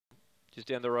just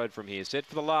down the road from here. Set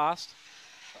for the last.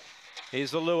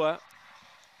 Here's the lure.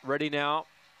 Ready now.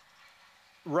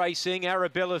 Racing,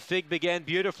 Arabella Fig began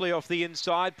beautifully off the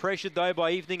inside, pressured though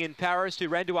by Evening in Paris, who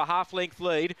ran to a half-length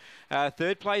lead.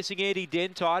 Third placing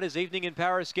Anti-Dentite as Evening in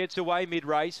Paris gets away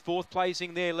mid-race. Fourth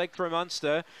placing there Electro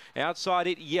Munster. Outside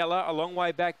it Yeller, a long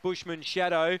way back Bushman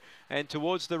Shadow, and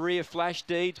towards the rear Flash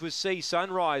Deeds was Sea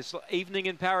Sunrise. Evening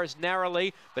in Paris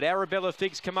narrowly, but Arabella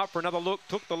Fig's come up for another look,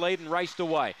 took the lead and raced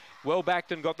away. Well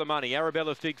backed and got the money.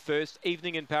 Arabella Fig first,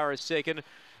 Evening in Paris second.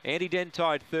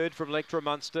 Anti-Dentite third from Electra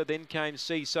Munster. Then came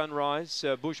Sea Sunrise,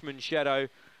 Bushman Shadow,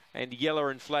 and Yeller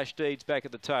and Flash Deeds back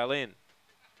at the tail end.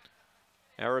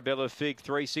 Arabella Fig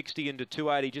 360 into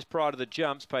 280 just prior to the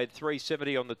jumps. Paid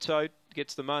 370 on the tote.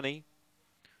 Gets the money.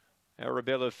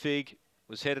 Arabella Fig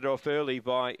was headed off early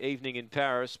by Evening in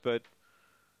Paris, but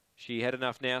she had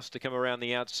enough nous to come around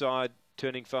the outside,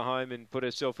 turning for home and put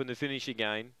herself in the finish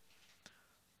again.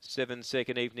 7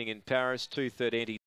 second Evening in Paris, 2 third Anti